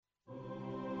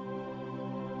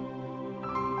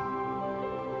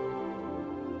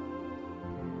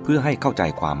เพื่อให้เข้าใจ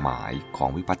ความหมายของ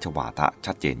วิพัชชวาทะ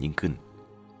ชัดเจนยิ่งขึ้น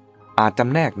อาจจ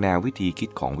ำแนกแนววิธีคิด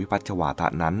ของวิพัชชวาทะ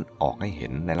นั้นออกให้เห็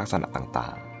นในลักษณะต่า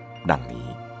งๆดังนี้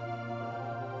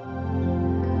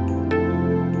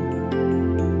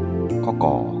ข้อก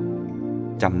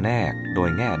จำแนกโดย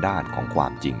แง่ด้านของควา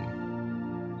มจริง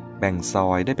แบ่งซอ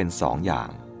ยได้เป็น2 อย่าง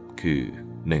คือ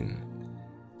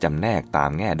 1. จำแนกตาม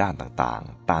แง่ด้านต่าง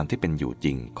ๆตามที่เป็นอยู่จ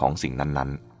ริงของสิ่งนั้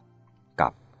นๆกั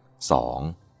บ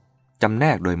 2. จำแน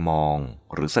กโดยมอง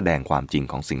หรือแสดงความจริง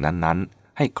ของสิ่งนั้น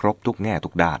ๆให้ครบทุกแง่ทุ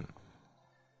กด้าน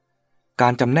กา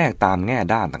รจำแนกตามแง่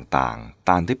ด้านต่างๆ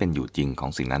ตามที่เป็นอยู่จริงขอ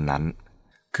งสิ่งนั้น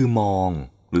ๆคือมอง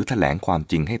หรือแถลงความ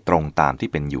จริงให้ตรงตามที่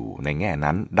เป็นอยู่ในแง่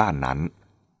นั้นด้านนั้น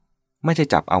ไม่ใช่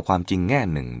จับเอาความจริงแง่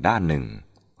หนึ่งด้านหนึ่ง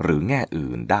หรือแง่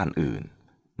อื่นด้านอื่น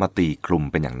มาตีคลุม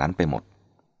เป็นอย่างนั้นไปหมด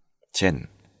เช่น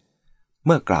เ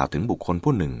มื่อกล่าวถึงบุคคล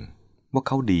ผู้หนึ่งว่าเ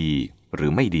ขาดีหรื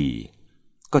อไม่ดี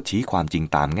ก็ชี้ความจริง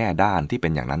ตามแง่ด้านที่เป็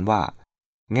นอย่างนั้นว่า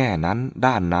แง่นั้น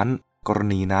ด้านนั้นกร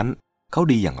ณีนั้นเขา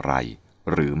ดีอย่างไร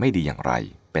หรือไม่ดีอย่างไร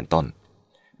เป็นต้น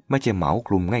ไม่ใช่เหมาค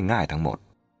ลุมง่ายๆทั้งหมด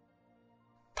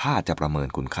ถ้าจะประเมิน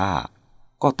คุณค่า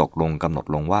ก็ตกลงกำหนด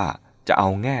ลงว่าจะเอา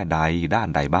แง่ใดด้าน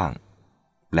ใดบ้าง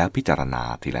แล้วพิจารณา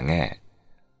ทีละแง่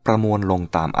ประมวลลง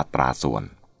ตามอัตราส่วน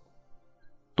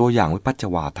ตัวอย่างวิพัชช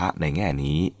วาทะในแง่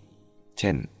นี้เ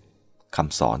ช่นค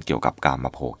ำสอนเกี่ยวกับกาม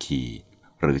โภคี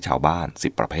หรือชาวบ้าน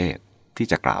10 ประเภทที่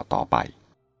จะกล่าวต่อไป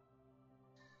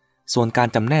ส่วนการ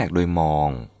จำแนกโดยมอง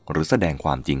หรือแสดงคว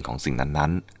ามจริงของสิ่งนั้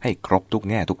นๆให้ครบทุก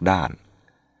แง่ทุกด้าน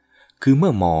คือเมื่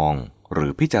อมองหรื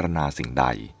อพิจารณาสิ่งใด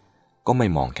ก็ไม่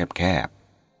มองแคบ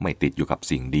ๆไม่ติดอยู่กับ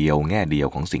สิ่งเดียวแง่เดียว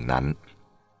ของสิ่งนั้น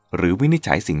หรือวินิจ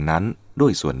ฉัยสิ่งนั้นด้ว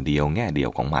ยส่วนเดียวแง่เดีย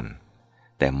วของมัน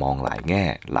แต่มองหลายแง่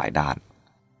หลายด้าน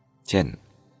เช่น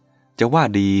จะว่า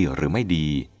ดีหรือไม่ดี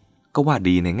ก็ว่า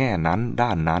ดีในแง่นั้นด้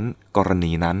านนั้นกร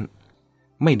ณีนั้น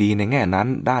ไม่ดีในแง่นั้น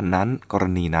ด้านนั้นกร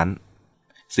ณีนั้น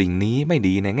สิ่งนี้ไม่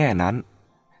ดีในแง่นั้น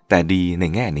แต่ดีใน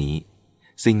แง่นี้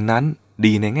สิ่งนั้น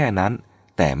ดีในแง่นั้น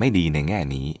แต่ไม่ดีในแง่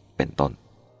นี้เป็นต้น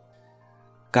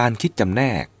การคิดจำแน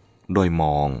กโดยม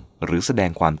องหรือแสด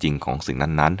งความจริงของสิ่ง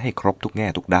นั้นๆให้ครบทุกแง่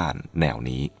ทุกด้านแนว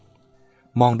นี้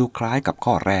มองดูคล้ายกับ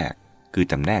ข้อแรกคือ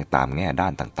จำแนกตามแง่ด้า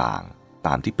นต่างๆต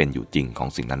ามที่เป็นอยู่จริงของ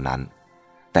สิ่งนั้น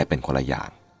ๆแต่เป็นคนละอย่าง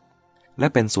และ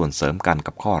เป็นส่วนเสริมกัน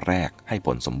กับข้อแรกให้ผ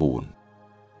ลสมบูรณ์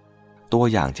ตัว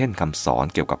อย่างเช่นคำสอน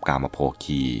เกี่ยวกับกามโภ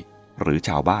คีหรือช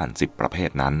าวบ้าน10 ประเภท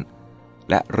นั้น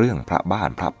และเรื่องพระบ้าน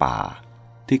พระป่า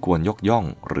ที่ควรยกย่อง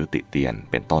หรือติเตียน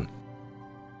เป็นต้น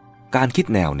การคิด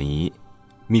แนวนี้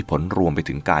มีผลรวมไป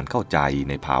ถึงการเข้าใจ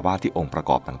ในภาวะที่องค์ประ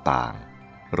กอบต่าง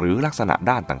ๆหรือลักษณะ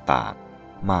ด้านต่าง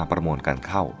ๆมาประมวลกัน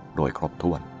เข้าโดยครบ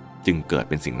ถ้วนจึงเกิด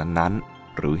เป็นสิ่งนั้น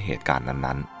ๆหรือเหตุการณ์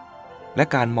นั้นๆและ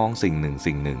การมองสิ่งหนึ่ง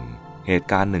สิ่งหนึ่งเหตุ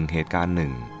การณ์หนึ่งเหตุการณ์หนึ่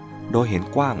งโดยเห็น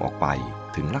กว้างออกไป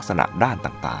ถึงลักษณะด้าน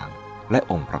ต่างๆและ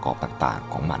องค์ประกอบต่าง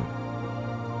ๆของมัน